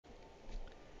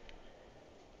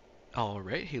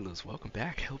Alright, Halos, welcome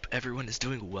back. Hope everyone is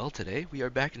doing well today. We are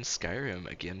back in Skyrim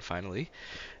again, finally,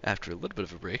 after a little bit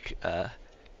of a break.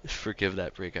 Forgive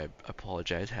that break, I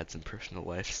apologize. Had some personal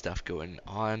life stuff going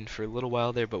on for a little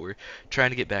while there, but we're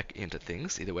trying to get back into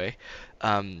things, either way.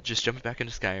 Just jumping back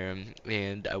into Skyrim,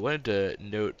 and I wanted to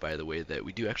note, by the way, that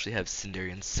we do actually have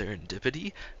Sindarian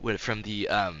Serendipity from the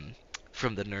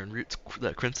Nirnroot,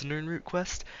 the Crimson Nirnroot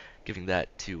quest, giving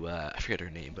that to I forget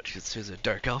her name, but she's a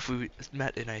dark elf we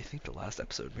met in I think the last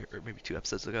episode or maybe 2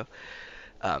 episodes ago.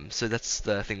 So that's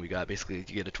the thing we got. Basically,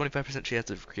 you get a 25%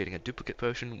 chance of creating a duplicate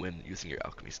potion when using your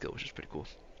alchemy skill, which is pretty cool.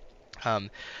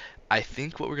 Um, I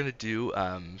think what we're gonna do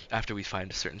after we find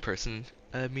a certain person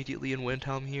immediately in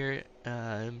Windhelm here,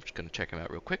 I'm just gonna check him out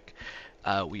real quick.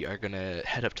 We are gonna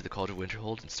head up to the Cauldron of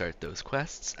Winterhold and start those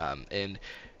quests. And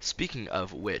speaking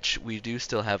of which, we do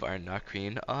still have our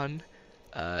Nakreen on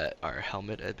our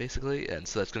helmet basically, and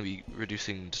so that's going to be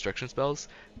reducing destruction spells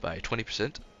by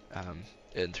 20%.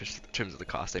 In terms of the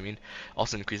cost, I mean,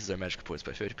 also increases our magic points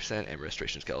by 50%, and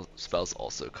restoration spells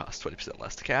also cost 20%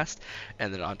 less to cast.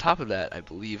 And then on top of that, I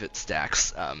believe it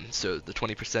stacks. So the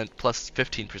 20% plus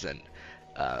 15%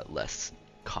 less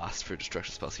cost for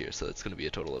destruction spells here. So it's going to be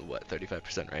a total of what,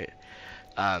 35%, right?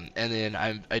 And then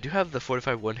I do have the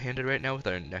fortified one-handed right now with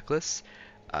our necklace.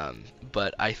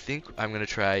 But I think I'm gonna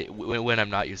try when I'm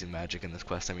not using magic in this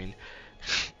quest. I mean,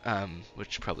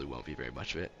 which probably won't be very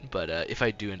much of it. But if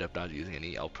I do end up not using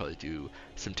any, I'll probably do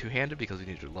some two-handed because we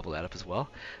need to level that up as well.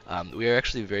 We are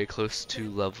actually very close to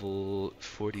level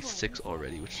 46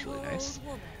 already, which is really nice.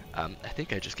 I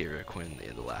think I just gave her a coin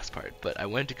in the last part, but I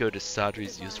wanted to go to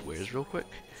Sadri's used wares real quick,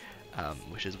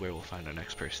 which is where we'll find our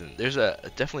next person. There's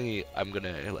definitely I'm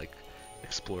gonna like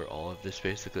explore all of this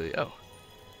basically. Oh.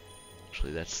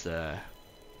 Actually, that's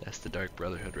the Dark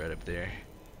Brotherhood right up there.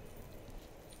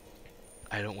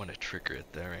 I don't want to trigger it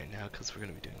though right now because we're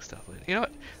gonna be doing stuff later. You know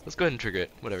what? Let's go ahead and trigger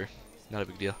it. Whatever. Not a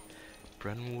big deal.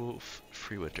 Brunwolf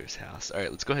Freewinter's house. All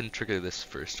right, let's go ahead and trigger this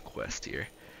first quest here.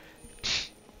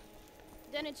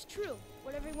 Then it's true,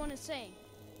 what everyone is saying.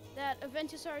 That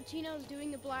Aventus Aretino is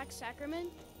doing the Black Sacrament,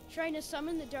 trying to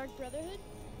summon the Dark Brotherhood?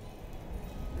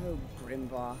 Oh,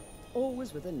 Grimvar,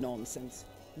 always with the nonsense.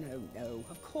 No,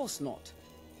 of course not.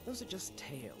 Those are just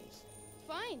tales.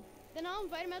 Fine, then I'll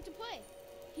invite him out to play.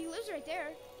 He lives right there.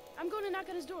 I'm going to knock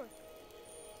on his door.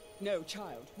 No,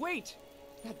 child, wait!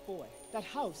 That boy, that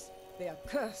house, they are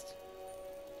cursed.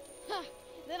 Ha!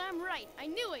 Then I'm right. I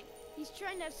knew it. He's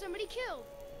trying to have somebody killed.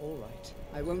 All right,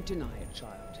 I won't deny it,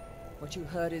 child. What you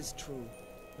heard is true.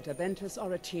 But Aventus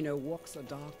Aretino walks a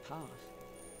dark path.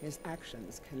 His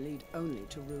actions can lead only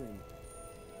to ruin.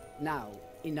 Now,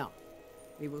 enough.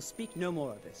 We will speak no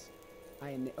more of this.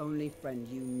 I am the only friend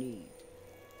you need.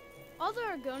 All the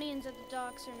Argonians at the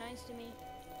docks are nice to me.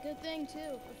 Good thing, too.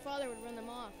 Your father would run them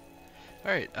off.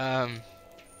 Alright,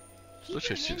 looks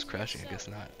like she was crashing, I guess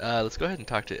not. Let's go ahead and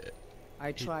talk to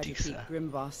I try to keep Edessa.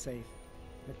 Grimvar safe,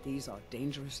 but these are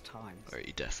dangerous times. Or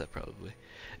Edessa, probably.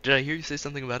 Did I hear you say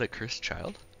something about a cursed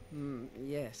child?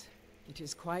 Yes. It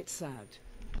is quite sad.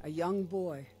 A young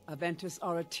boy, Aventus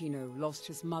Aretino, lost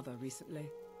his mother recently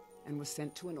and was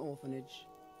sent to an orphanage.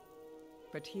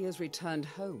 But he has returned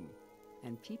home,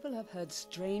 and people have heard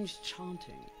strange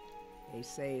chanting. They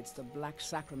say it's the Black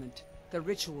Sacrament, the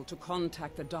ritual to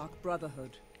contact the Dark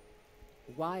Brotherhood.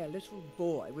 Why a little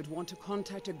boy would want to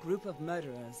contact a group of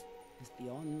murderers is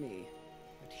beyond me.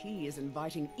 But he is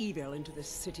inviting evil into this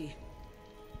city.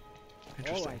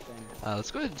 Interesting. All right, then. Let's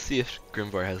go ahead and see if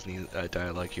Grimvar has any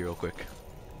dialogue here real quick.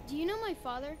 Do you know my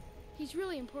father? He's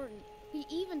really important. He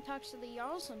even talks to the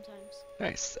Jarl sometimes.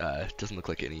 Nice. Doesn't look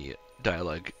like any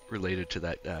dialogue related to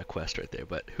that quest right there,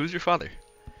 but who's your father?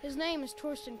 His name is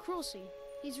Torsten Krulsey.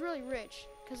 He's really rich,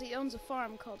 because he owns a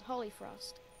farm called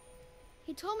Hollyfrost.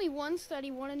 He told me once that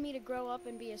he wanted me to grow up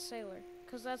and be a sailor,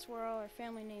 because that's where all our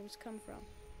family names come from.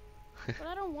 But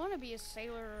I don't want to be a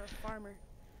sailor or a farmer.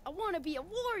 I want to be a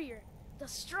warrior, the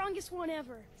strongest one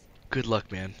ever. Good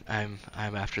luck, man. I'm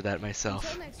after that myself.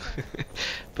 Until next time.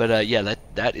 But yeah,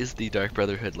 that is the Dark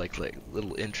Brotherhood like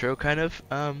little intro kind of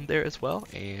there as well,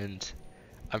 and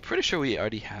I'm pretty sure we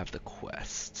already have the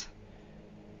quest.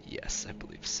 Yes, I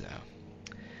believe so.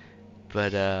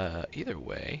 But either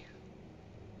way,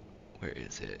 where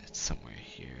is it? It's somewhere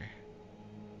here.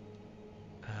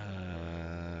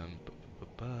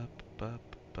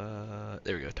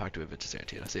 There we go. Talk to Aventus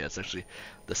Aretino. So yeah, it's actually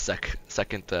the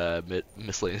second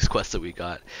miscellaneous quest that we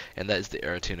got, and that is the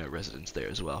Aretino residence there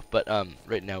as well. But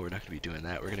right now we're not going to be doing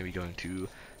that. We're going to be going to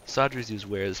Sadri's used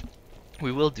wares.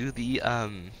 We will do the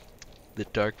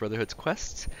Dark Brotherhood's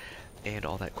quests and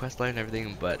all that quest line and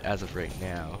everything, but as of right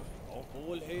now,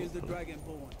 All hail the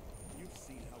Dragonborn. You've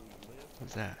seen how we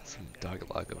What's that? Some dog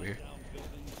log over here.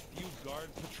 Few guard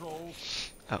patrols.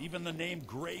 Oh. Even the name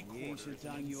Grey Quarter is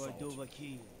an insult. That's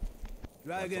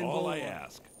Dragon all I Ball.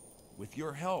 ask. With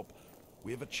your help,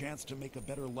 we have a chance to make a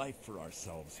better life for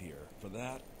ourselves here. For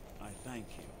that, I thank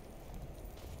you.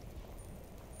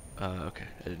 Okay.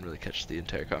 I didn't really catch the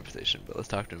entire conversation, but let's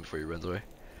talk to him before he runs away.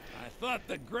 I thought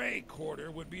the Grey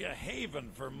Quarter would be a haven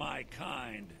for my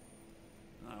kind.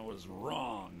 I was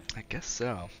wrong. I guess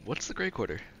so. What's the Grey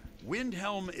Quarter?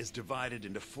 Windhelm is divided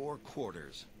into 4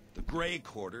 quarters. The Grey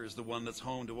Quarter is the one that's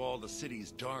home to all the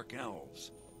city's dark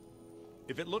elves.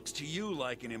 If it looks to you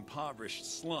like an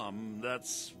impoverished slum,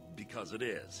 that's because it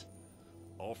is.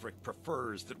 Ulfric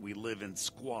prefers that we live in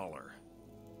squalor.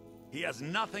 He has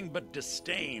nothing but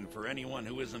disdain for anyone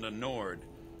who isn't a Nord.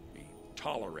 He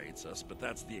tolerates us, but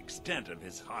that's the extent of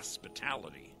his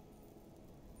hospitality.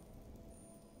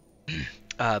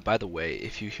 By the way,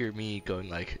 if you hear me going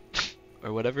like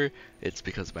or whatever, it's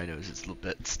because my nose is a little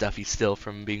bit stuffy still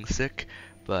from being sick,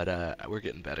 but we're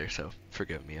getting better, so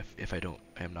forgive me if I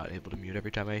am not able to mute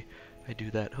every time I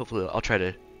do that. Hopefully I'll try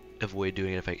to avoid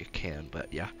doing it if I can,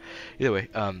 but yeah. Either way,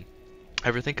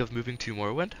 ever think of moving to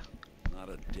Morrowind? Not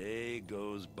a day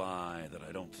goes by that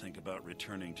I don't think about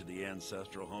returning to the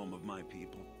ancestral home of my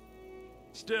people.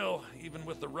 Still, even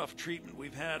with the rough treatment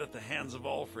we've had at the hands of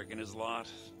Ulfric and his lot,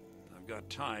 I've got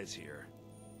ties here.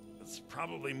 It's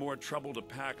probably more trouble to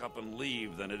pack up and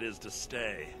leave than it is to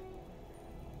stay.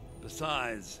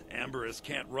 Besides, Amberus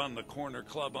can't run the corner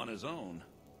club on his own.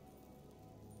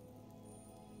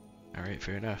 Alright,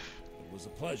 fair enough. It was a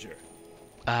pleasure.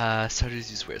 Starters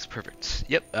use wares, perfect.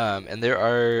 Yep, and there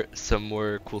are some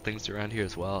more cool things around here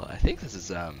as well. I think this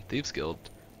is Thieves Guild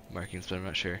markings, but I'm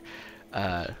not sure.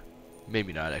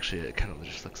 Maybe not, actually. It kind of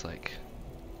just looks like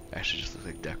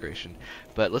decoration.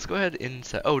 But let's go ahead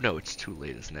inside. Oh no, it's too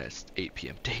late, isn't it? It's 8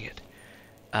 p.m. Dang it.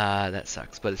 That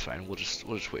sucks, but it's fine. We'll just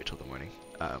wait till the morning.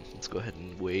 Let's go ahead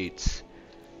and wait.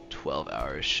 12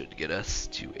 hours should get us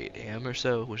to 8 a.m. or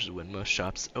so, which is when most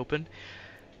shops open.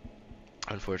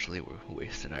 Unfortunately, we're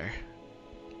wasting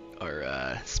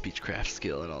our speechcraft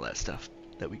skill and all that stuff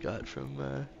that we got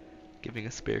from giving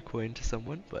a spare coin to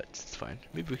someone, but it's fine.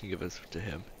 Maybe we can give it to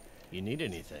him. You need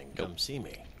anything, come see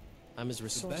me. I'm as The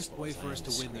resourceful best way as for I us am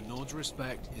to win the discreet. Nord's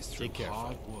respect is through Take care,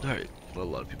 hard friend. work. Alright, well, a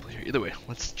lot of people here. Either way,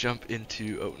 let's jump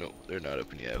into... Oh, no, they're not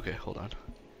open yet. Okay, hold on.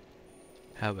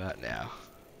 How about now?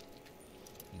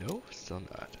 No, still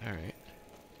not. Alright.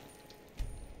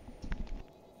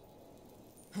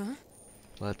 Huh?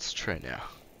 Let's try now.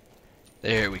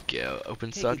 There we go.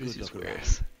 Open Take a Sundries good use look around.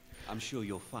 wares. I'm sure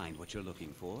you'll find what you're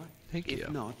looking for. Thank you. If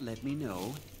not, let me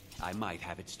know. I might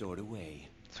have it stored away.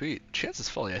 Sweet. Chances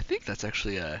Folly. I think that's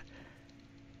actually a...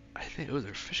 I think... Oh,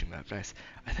 they're fishing map. Nice.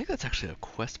 I think that's actually a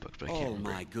quest book, but I can't All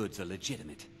remember. my goods are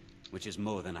legitimate, which is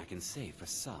more than I can say for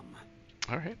some.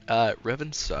 Alright.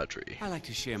 Revan Sodri. I like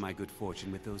to share my good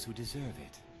fortune with those who deserve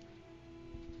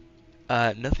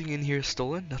it. Nothing in here is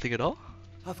stolen? Nothing at all?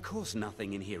 Of course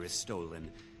nothing in here is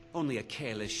stolen. Only a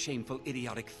careless, shameful,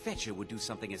 idiotic fetcher would do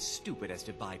something as stupid as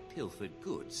to buy pilfered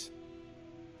goods.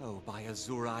 Oh, by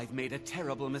Azura, I've made a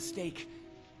terrible mistake.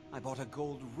 I bought a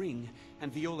gold ring,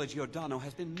 and Viola Giordano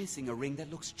has been missing a ring that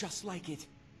looks just like it.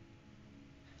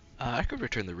 I could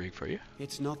return the ring for you.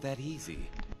 It's not that easy.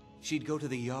 She'd go to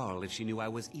the Jarl if she knew I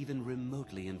was even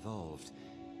remotely involved.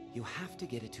 You have to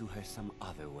get it to her some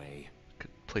other way. Could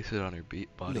place it on her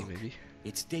body, Look, maybe?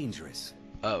 it's dangerous.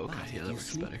 Oh, okay. But Yeah, if that you works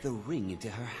sneak better. the ring into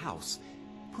her house,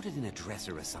 put it in a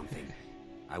dresser or something,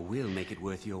 I will make it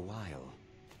worth your while.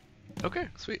 Okay,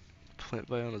 sweet. Plant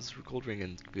Viola's gold ring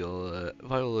in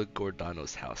Viola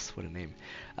Giordano's house. What a name.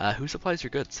 Who supplies your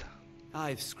goods?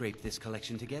 I've scraped this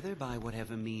collection together by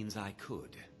whatever means I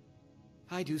could.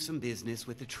 I do some business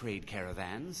with the trade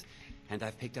caravans, and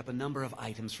I've picked up a number of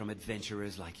items from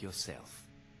adventurers like yourself.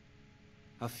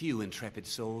 A few intrepid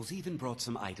souls even brought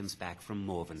some items back from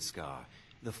Morvenskar,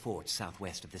 the fort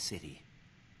southwest of the city.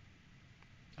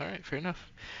 Alright, fair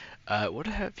enough. What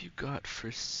have you got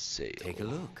for sale? Take a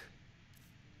look.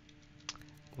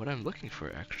 What I'm looking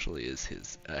for actually is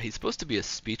his... he's supposed to be a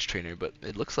speech trainer, but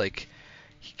it looks like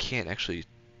he can't actually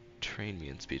train me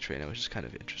in speech right now, which is kind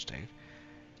of interesting.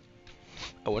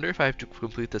 I wonder if I have to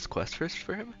complete this quest first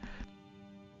for him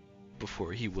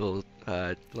before he will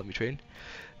let me train.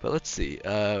 But let's see.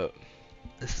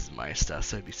 This is my stuff,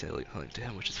 so I'd be selling to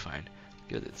him, which is fine.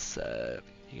 Good. It's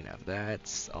you can have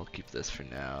that. I'll keep this for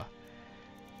now.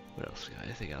 What else we got?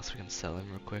 Anything else we can sell him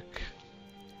real quick?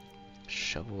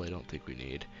 Shovel, I don't think we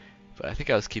need, but I think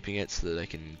I was keeping it so that I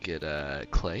can get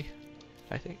clay.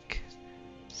 I think.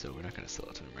 So we're not gonna sell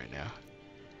it to him right now.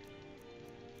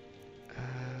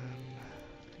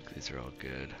 I think these are all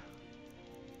good.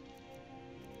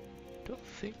 don't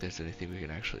think there's anything we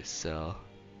can actually sell.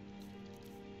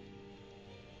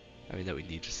 I mean, that we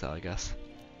need to sell, I guess.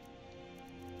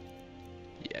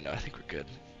 Yeah, no, I think we're good.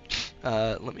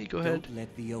 Let me go ahead. Don't let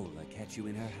Viola catch you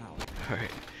in her house.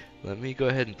 Alright, let me go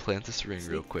ahead and plant this ring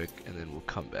real quick, and then we'll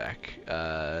come back.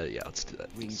 Yeah, let's do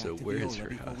that. So where is her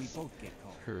house?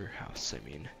 Her house, I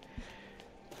mean.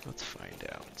 Let's find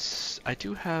out. I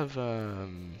do have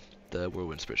the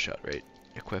whirlwind sprit shot, right?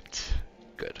 Equipped.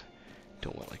 Good.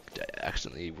 Don't want like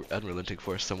accidentally unrelenting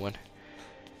force someone.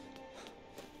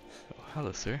 Oh,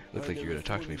 hello, sir. Looked like you were gonna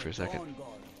talk to me for a second.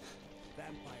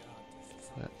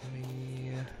 Let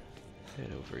me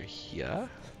head over here.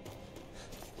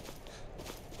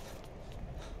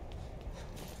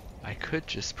 I could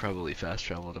just probably fast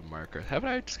travel to Markarth. Haven't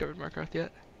I discovered Markarth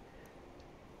yet?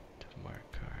 To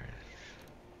Markarth.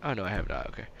 Oh no, I have not.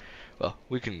 Okay. Well,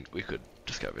 we could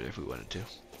discover it if we wanted to.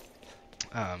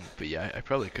 But yeah, I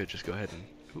probably could just go ahead and.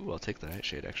 Ooh, I'll take the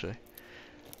nightshade actually.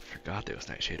 Forgot there was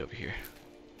nightshade over here.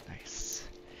 Nice.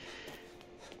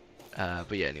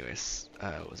 But yeah, anyways,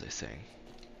 what was I saying?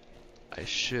 I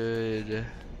should.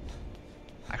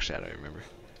 Actually, I don't remember.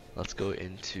 Let's go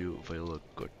into Viola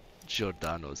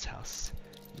Giordano's house.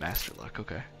 Master lock,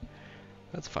 okay.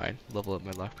 That's fine. Level up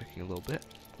my lockpicking a little bit.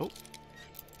 Oh,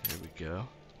 there we go.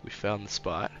 We found the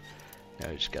spot. Now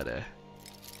we just gotta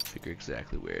figure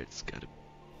exactly where it's gotta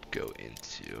go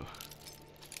into.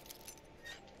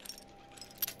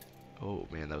 Oh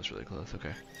man, that was really close.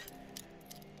 Okay.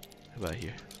 How about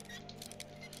here?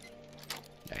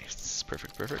 Nice.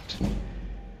 Perfect, perfect.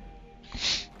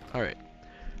 Alright.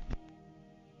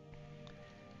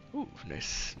 Ooh,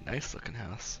 nice looking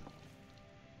house.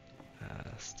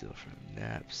 Steal from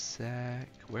knapsack.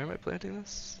 Where am I planting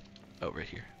this? Oh, right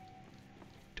here.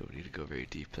 Don't need to go very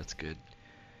deep, that's good.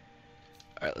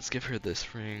 Alright, let's give her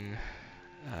this ring.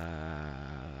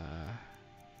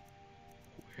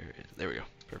 There we go.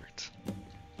 Perfect.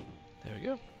 There we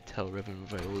go. Tell Reverend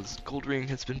Viola's gold ring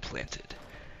has been planted.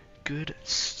 Good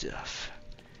stuff.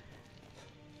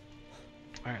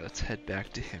 Alright, let's head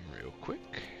back to him real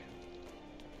quick.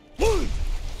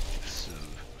 Some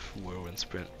whirlwind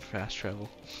sprint fast travel.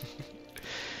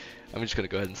 I'm just gonna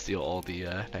go ahead and steal all the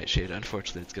nightshade.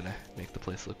 Unfortunately, it's gonna make the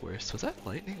place look worse. Was that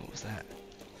lightning? What was that?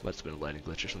 Must have been a lightning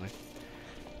glitch or something.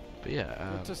 But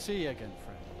yeah. Good to see you again,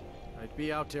 friend. I'd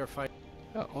be out there fighting.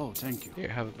 Oh, thank you. Here,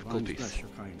 have a gold piece. Bless your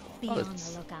kind heart. Be Oh, on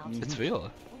it's, the lookout. it's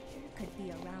Viola. Could be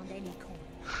around any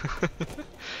corner.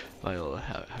 Viola,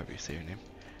 however you say your name.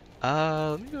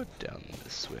 Let me go down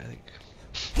this way, I think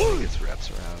it wraps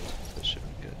around. That should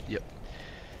be good. Yep.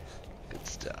 Good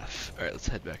stuff. Alright, let's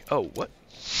head back. Oh, what?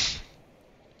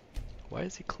 Why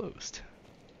is he closed?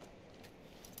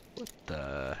 What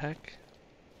the heck?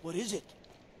 What is it?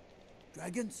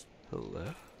 Dragons? Hello?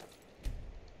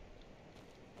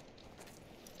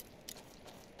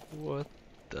 What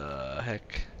the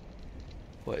heck?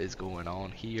 What is going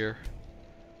on here?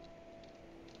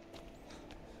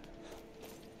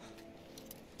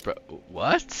 Bro,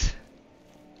 what?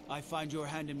 I find your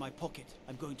hand in my pocket.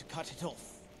 I'm going to cut it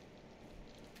off.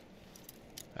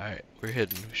 Alright, we're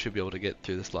hidden. We should be able to get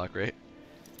through this lock, right?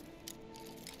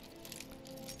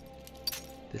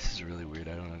 This is really weird.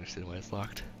 I don't understand why it's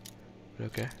locked. But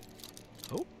okay.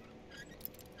 Oh.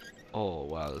 Oh,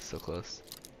 wow, that's so close.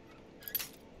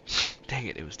 Dang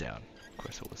it, it was down. Of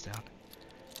course it was down.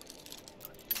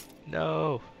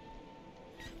 No!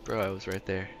 Bro, I was right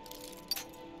there.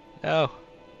 No!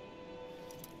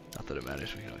 Not that it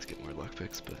matters, we can always get more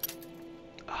lockpicks, but...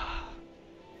 Ah,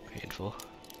 painful.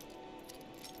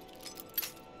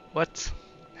 What?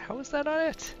 How is that on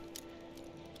it?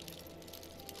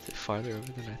 Is it farther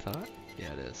over than I thought?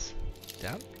 Yeah, it is.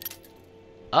 Down?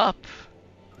 Up?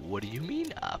 What do you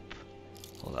mean up?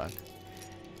 Hold on.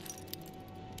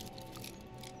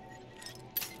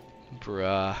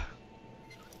 Bruh.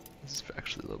 This is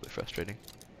actually a little bit frustrating.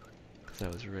 Because I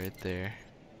was right there.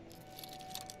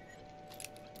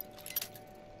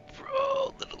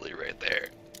 Bro, literally right there.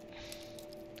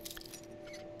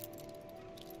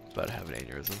 About to have an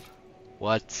aneurysm.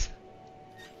 What?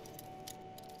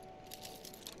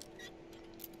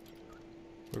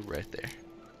 We're right there.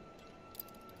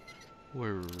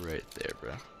 We're right there,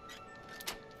 bro.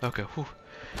 Okay, whew.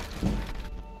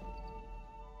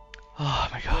 Oh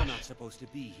my gosh. You're not supposed to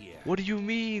be here. What do you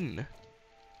mean?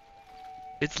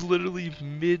 It's literally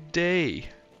midday.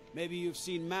 Maybe you've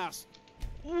seen Mass.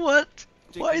 What?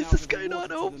 Why is out this of the guy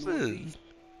not water to the open? northeast.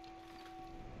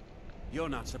 You're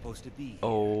not supposed to be here.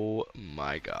 Oh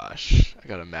my gosh. I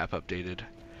got a map updated.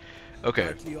 Okay,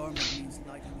 Lightly armored means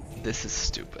lightly footed. this is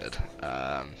stupid.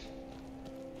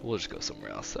 We'll just go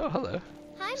somewhere else. Oh, hello.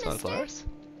 Hi, mister. Sunflowers.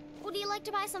 Would you like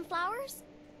to buy some flowers?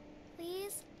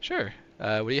 Please? Sure.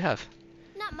 What do you have?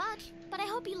 Not much, but I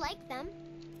hope you like them.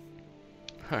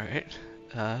 Alright.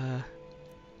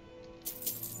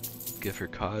 Give her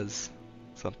cause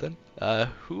something.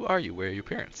 Who are you? Where are your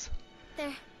parents?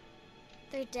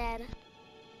 They're dead.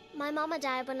 My mama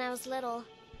died when I was little.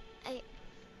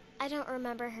 I don't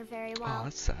remember her very well. Oh,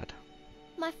 that's sad.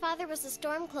 My father was a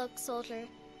Stormcloak soldier.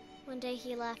 One day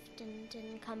he left and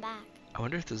didn't come back. I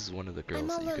wonder if this is one of the girls I'm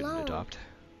that all you couldn't alone. adopt.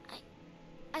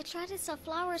 I try to sell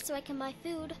flowers so I can buy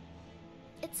food.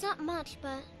 It's not much,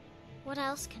 but what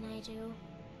else can I do?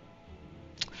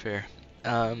 Fair.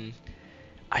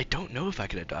 I don't know if I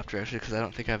could adopt her actually, because I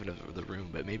don't think I have enough of the room,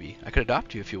 but maybe I could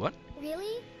adopt you if you want.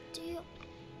 Really?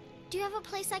 Do you have a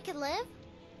place I could live?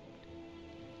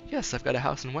 Yes, I've got a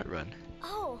house in Whiterun.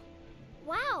 Oh,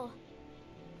 wow.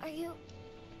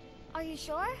 Are you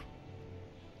sure?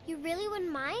 You really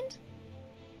wouldn't mind?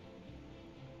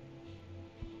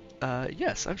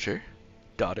 Yes, I'm sure.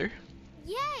 Daughter.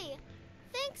 Yay!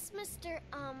 Thanks, Mr.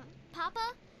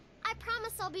 Papa. I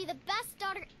promise I'll be the best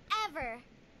daughter ever.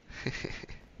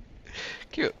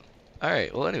 Cute.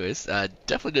 Alright, well anyways,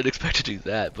 definitely didn't expect to do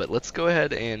that, but let's go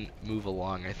ahead and move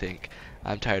along, I think.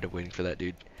 I'm tired of waiting for that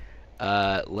dude.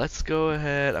 Let's go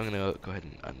ahead, I'm gonna go ahead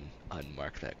and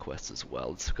unmark that quest as well.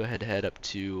 Let's go ahead and head up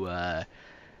to,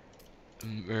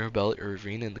 Mirabelle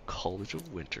Irvine in the College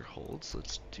of Winterhold. So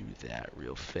let's do that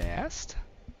real fast.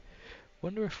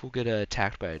 Wonder if we'll get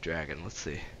attacked by a dragon. Let's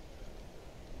see.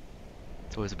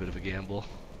 It's always a bit of a gamble.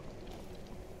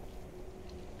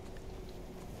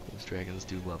 Those dragons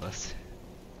do love us.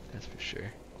 That's for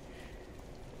sure.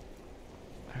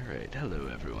 Alright, hello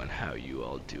everyone. How you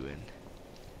all doing?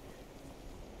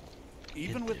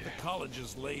 Even with the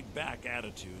college's laid-back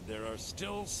attitude, there are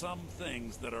still some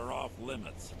things that are off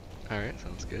limits. Alright,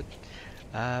 sounds good.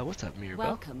 What's up, Mirabelle?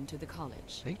 Welcome to the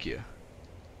college. Thank you.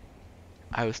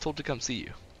 I was told to come see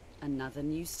you. Another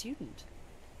new student.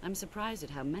 I'm surprised at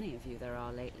how many of you there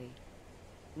are lately.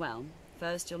 Well,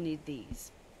 first you'll need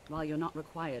these. While you're not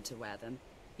required to wear them,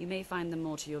 you may find them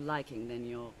more to your liking than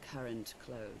your current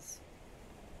clothes.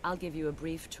 I'll give you a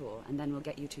brief tour, and then we'll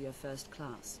get you to your first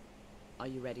class. Are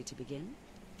you ready to begin?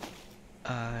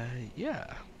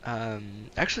 Yeah.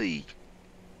 Actually,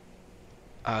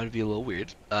 it'd be a little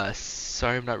weird.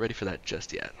 Sorry I'm not ready for that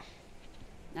just yet.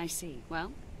 I see.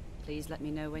 Well, please let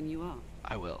me know when you are.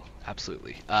 I will,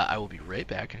 absolutely. I will be right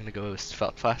back. I'm gonna go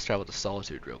fast travel to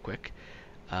Solitude real quick.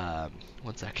 1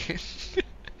 second.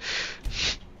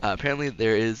 Apparently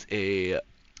there is a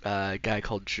guy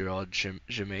called Gerald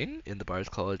Germain in the Bard's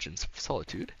College in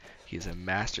Solitude. He's a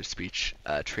master speech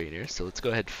trainer, so let's go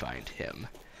ahead and find him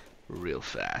real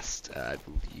fast. I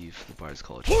believe the Bard's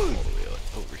College is all the way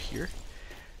over here.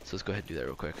 So let's go ahead and do that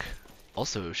real quick.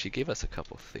 Also, she gave us a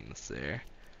couple things there.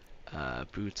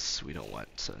 Boots we don't want,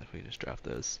 so we can just drop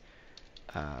those.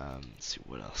 Let's see,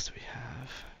 what else do we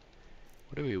have?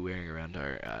 What are we wearing around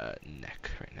our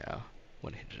neck right now?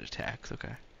 One-handed attacks,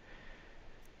 okay.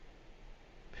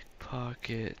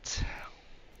 Pickpocket.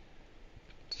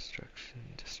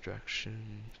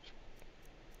 Destruction.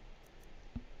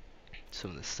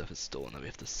 Some of this stuff is stolen that we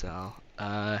have to sell.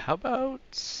 How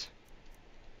about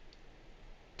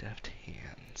deft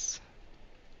hands?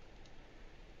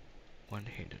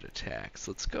 One-handed attacks.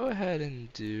 Let's go ahead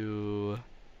and do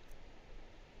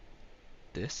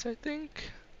this, I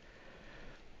think.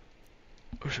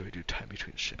 Or should we do time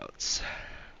between shouts?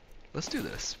 Let's do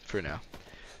this for now.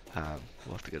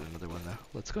 We'll have to get another one though.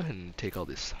 Let's go ahead and take all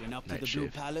these Been up to the Blue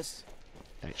Palace?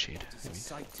 Nightshade. It's a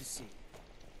sight to see,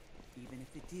 even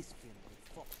if it is filled with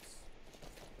fox.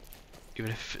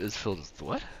 Even if it is filled with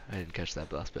what? I didn't catch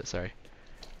that last bit, sorry.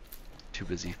 Too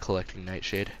busy collecting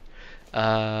Nightshade.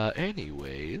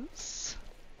 Anyways.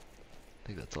 I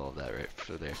think that's all of that right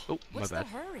for there. Oh, my bad. What's the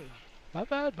hurry? My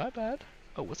bad.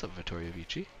 Oh, what's up, Vittoria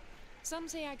Vici? Some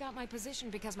say I got my position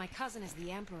because my cousin is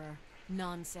the emperor.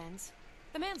 Nonsense.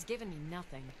 The man's given me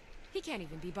nothing. He can't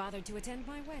even be bothered to attend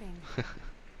my wedding.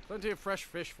 Plenty of fresh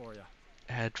fish for you.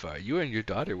 Advar, you and your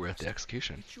daughter were at the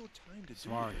execution.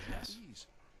 Sorry, yes.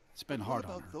 It's been hard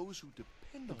on her.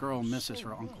 The girl misses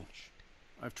her uncle.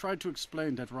 I've tried to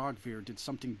explain that Rogvir did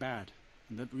something bad,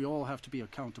 and that we all have to be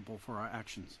accountable for our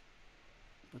actions.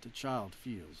 But the child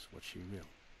feels what she will.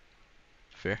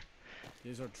 Fair.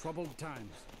 These are troubled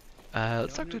times.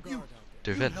 Let's talk to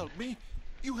Dervin. You help me.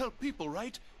 You help people,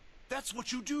 right? That's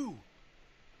what you do.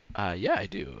 Yeah, I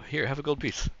do. Here, have a gold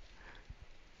piece.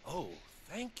 Oh,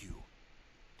 thank you.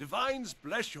 Divines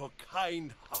bless your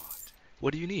kind heart.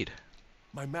 What do you need?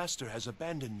 My master has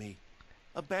abandoned me,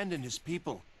 abandoned his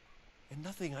people, and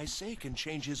nothing I say can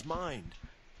change his mind.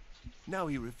 Now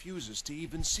he refuses to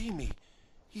even see me.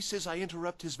 He says I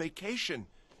interrupt his vacation.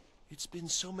 It's been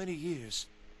so many years.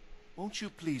 Won't you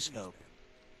please help?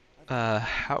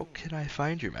 How can I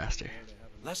find your master?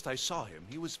 Last I saw him,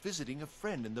 he was visiting a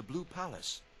friend in the Blue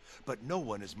Palace. But no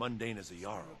one as mundane as a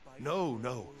Jarl. No,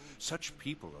 no. Such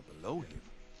people are below him.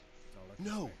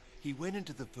 No, he went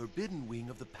into the forbidden wing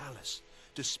of the palace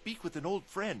to speak with an old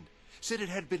friend. Said it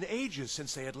had been ages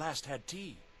since they had last had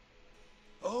tea.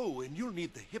 Oh, and you'll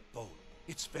need the hip bone.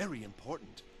 It's very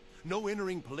important. No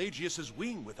entering Pelagius's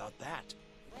wing without that.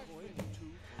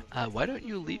 Why don't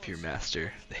you leave your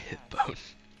master, the hip bone?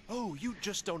 Oh, you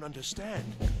just don't understand.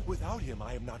 Without him,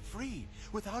 I am not free.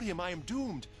 Without him, I am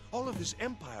doomed. All of his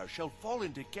empire shall fall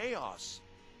into chaos.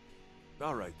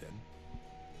 All right, then.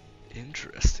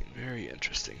 Interesting, very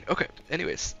interesting. Okay,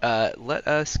 anyways, let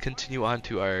us continue on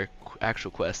to our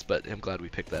actual quest, but I'm glad we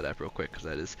picked that up real quick, because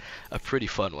that is a pretty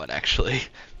fun one, actually.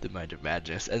 The Mind of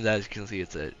Madness. And as you can see,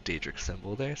 it's a Daedric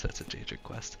symbol there, so it's a Daedric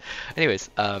quest. Anyways,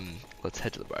 let's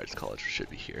head to the Bard's College, which should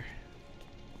be here.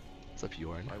 What's up,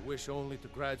 Yorn? I wish only to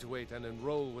graduate and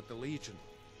enroll with the Legion.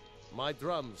 My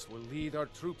drums will lead our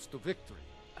troops to victory.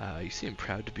 You seem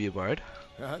proud to be a bard.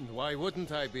 And why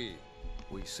wouldn't I be?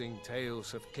 We sing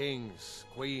tales of kings,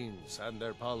 queens, and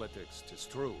their politics, 'tis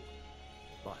true.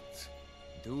 But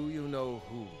do you know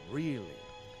who really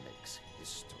makes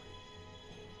history?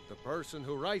 The person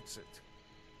who writes it.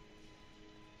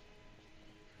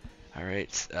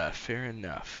 Alright, fair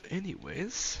enough.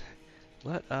 Anyways,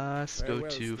 let us go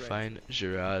to find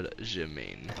Gerard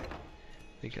Germain.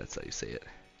 I think that's how you say it.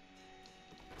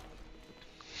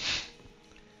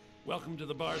 Welcome to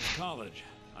the Bard's College.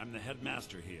 I'm the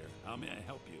headmaster here. How may I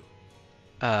help you?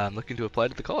 I'm looking to apply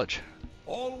to the college.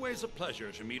 Always a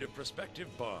pleasure to meet a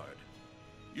prospective bard.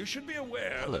 You should be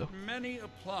aware that many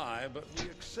apply, but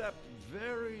we accept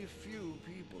very few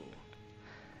people.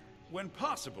 When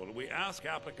possible, we ask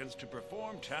applicants to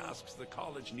perform tasks the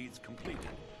college needs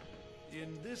completed.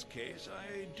 In this case,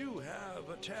 I do have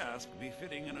a task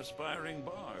befitting an aspiring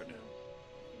bard.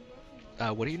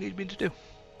 What do you need me to do?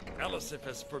 Elisif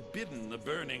has forbidden the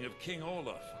burning of King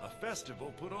Olaf, a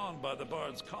festival put on by the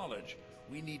Bard's College.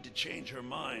 We need to change her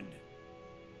mind.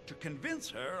 To convince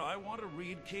her, I want to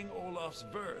read King Olaf's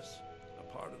verse, a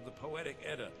part of the Poetic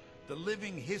Edda, the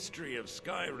living history of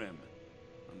Skyrim.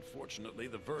 Unfortunately,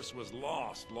 the verse was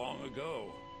lost long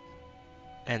ago.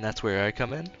 And that's where I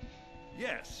come in?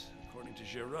 Yes. According to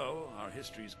Giraud, our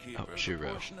history's keeper, the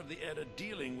portion of the Edda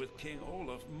dealing with King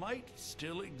Olaf might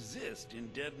still exist in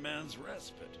Dead Man's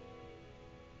Respite.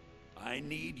 I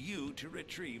need you to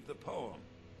retrieve the poem.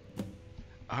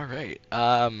 Alright,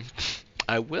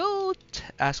 I will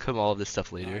ask him all of this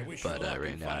stuff later, but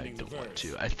right now I don't want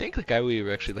to. I think the guy we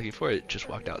were actually looking for just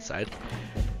walked outside.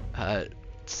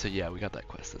 So yeah, we got that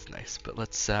quest, that's nice. But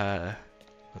let's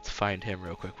find him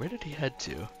real quick. Where did he head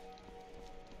to?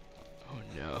 Oh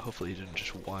no, hopefully he didn't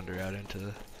just wander out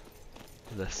into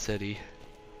the city.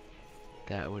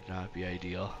 That would not be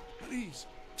ideal. Please,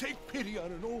 take pity on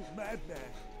an old madman.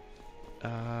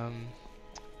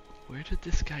 Where did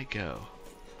this guy go?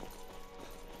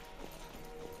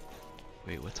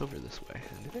 Wait, what's over this way?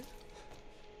 Anything?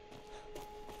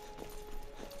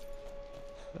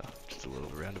 Oh, just a little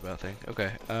roundabout thing.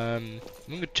 Okay, I'm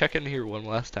gonna check in here one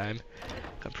last time.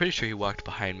 I'm pretty sure he walked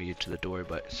behind me to the door,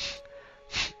 but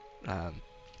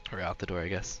or out the door, I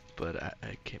guess, but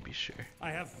I can't be sure.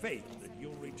 I have faith that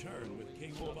you'll return with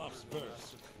King Olaf's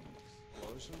verse.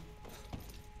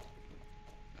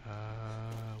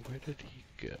 Where did he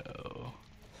go?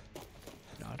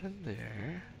 Not in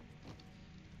there.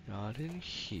 Not in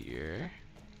here.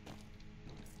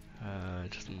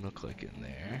 It doesn't look like in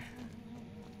there.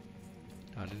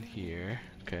 Not in here.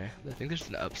 Okay, I think there's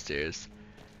an upstairs.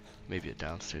 Maybe a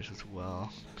downstairs as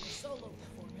well. The solo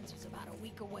performance is about a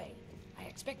week away. I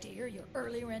expect to hear your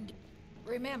early rendition.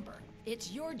 Remember,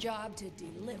 it's your job to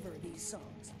deliver these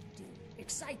songs, to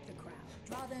excite the crowd,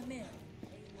 draw them in.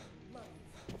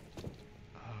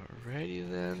 Alrighty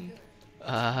then.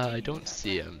 I don't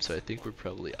see him, so I think we're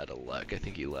probably out of luck. I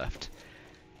think he left,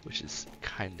 which is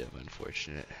kind of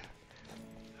unfortunate.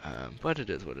 But it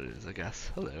is what it is, I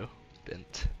guess. Hello,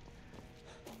 Bent.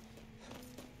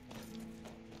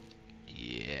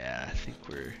 Yeah, I think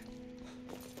we're...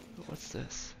 What's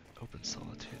this? Open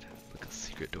solitude. Like a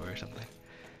secret door or something.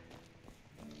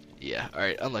 Yeah,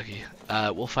 alright, unlucky.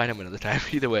 We'll find him another time.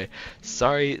 Either way,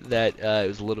 sorry that it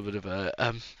was a little bit of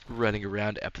a running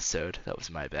around episode. That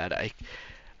was my bad. I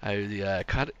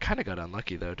kind of got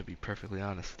unlucky, though, to be perfectly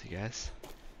honest with you guys.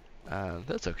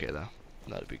 That's okay, though.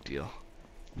 Not a big deal.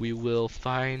 We will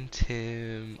find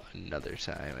him another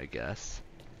time, I guess.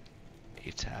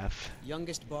 ATAF.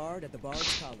 Youngest bard at the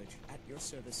Bard's College, at your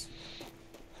service.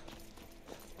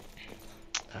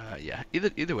 Yeah,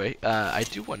 either way, I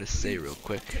do want to say real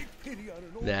quick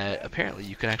that apparently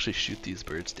you can actually shoot these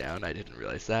birds down. I didn't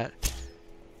realize that.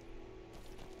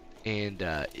 And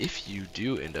if you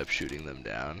do end up shooting them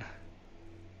down,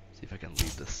 see if I can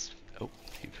leave this. Oh,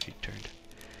 he turned.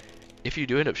 If you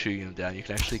do end up shooting them down, you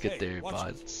can actually get their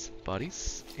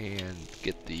bodies and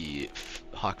get the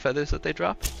hawk feathers that they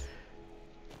drop.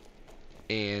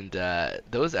 And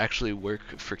those actually work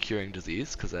for curing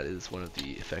disease, because that is one of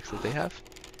the effects that they have.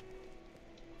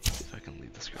 Let's see if I can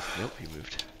leave the screen. Nope, he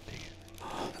moved. Dang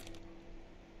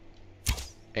it.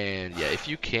 And yeah, if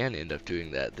you can end up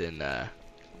doing that, then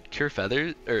cure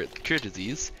feathers or cure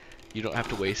disease, you don't have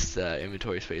to waste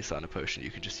inventory space on a potion.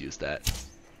 You can just use that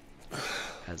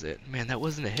as it. Man, that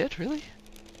wasn't a hit, really?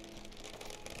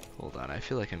 Hold on, I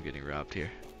feel like I'm getting robbed here.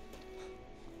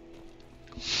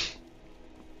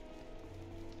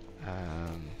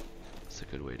 It's a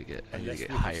good way to get. I need to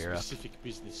get higher up. Specific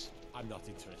business, I'm not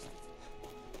interested.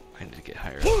 I need to get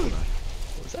higher up. Hold on.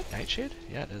 Was that Nightshade?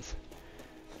 Yeah, it is.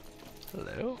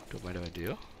 Hello. Don't mind if I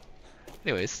do.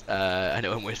 Anyways, I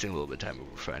know I'm wasting a little bit of time, but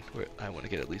we're fine. I want to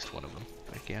get at least one of them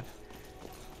if I can.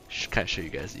 Kind of show you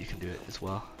guys that you can do it as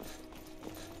well.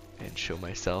 And show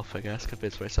myself, I guess.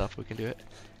 Convince myself we can do it.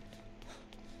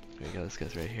 There we go. This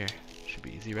guy's right here. Should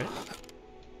be easy, right?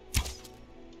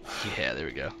 Yeah, there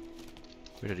we go.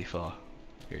 Where did he fall?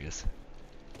 Here he is.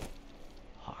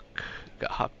 Hawk.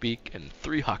 Got hawk beak and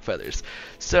 3 hawk feathers.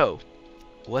 So,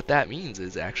 what that means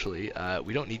is actually,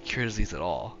 we don't need cure disease at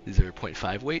all. These are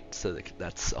 0.5 weight, so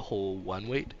that's a whole 1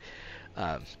 weight.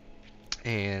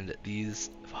 And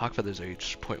these hawk feathers are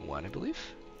each 0.1, I believe.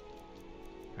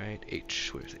 Right?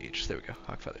 H. Where's H? There we go.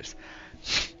 Hawk feathers.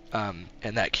 And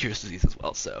that cures disease as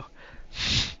well, so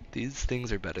these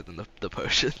things are better than the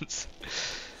potions.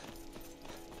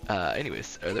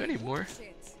 Anyways, are there any more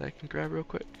that I can grab real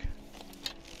quick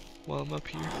while I'm up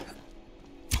here?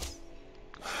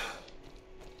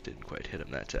 Didn't quite hit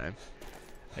him that time.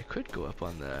 I could go up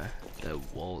on the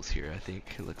walls here, I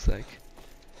think it looks like.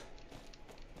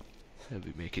 That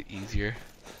would make it easier.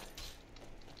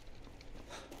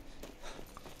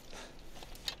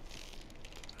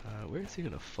 Where is he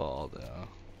gonna fall though?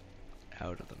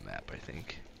 Out of the map, I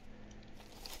think.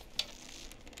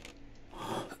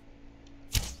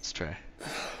 Let's try.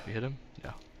 We hit him?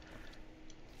 No.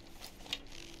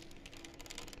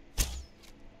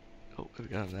 Oh, we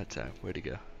got him that time. Where'd he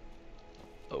go?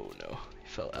 Oh no, he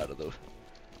fell out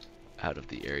of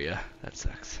the area. That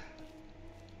sucks.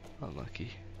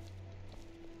 Unlucky.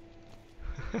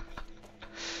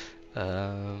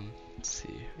 Let's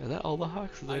see. Are that all the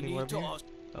hawks? Is there any more over here?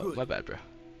 Oh, my bad, bro.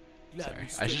 Sorry.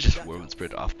 I should just worm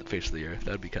spread off the face of the earth.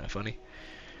 That'd be kind of funny.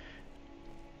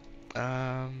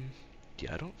 Yeah,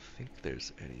 I don't think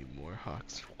there's any more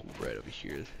hawks right over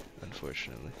here,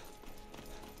 unfortunately.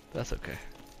 That's okay.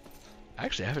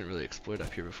 Actually, I haven't really explored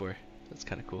up here before. That's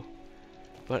kind of cool.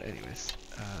 But anyways,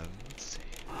 let's see.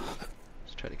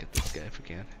 Let's try to get this guy if we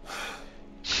can.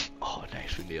 Oh,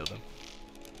 nice, we nailed him.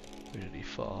 Where did he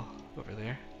fall? Over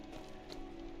there?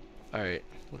 Alright,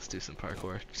 let's do some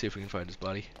parkour. See if we can find his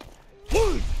body.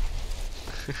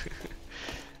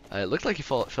 It looked like he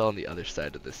fell on the other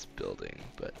side of this building,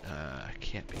 but I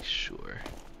can't be sure.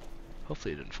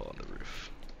 Hopefully he didn't fall on the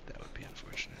roof. That would be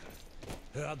unfortunate.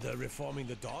 Heard they're reforming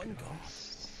the Dawn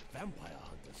Guards. Vampire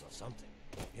hunters or something.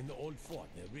 In the old fort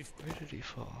near Rift. Where did he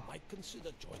fall? Might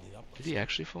consider joining up. Did he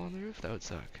actually fall on the roof? That would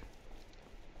suck.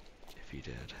 If he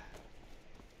did.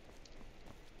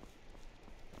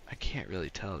 I can't really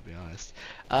tell, to be honest.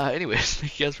 Anyways,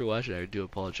 thank you guys for watching. I do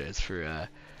apologize for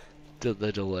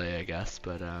the delay, I guess,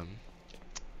 but I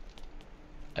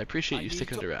appreciate you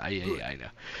sticking around. Yeah, I know.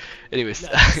 Anyways,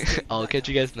 I'll catch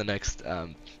you guys in the next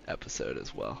episode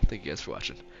as well. Thank you guys for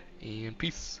watching, and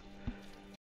peace.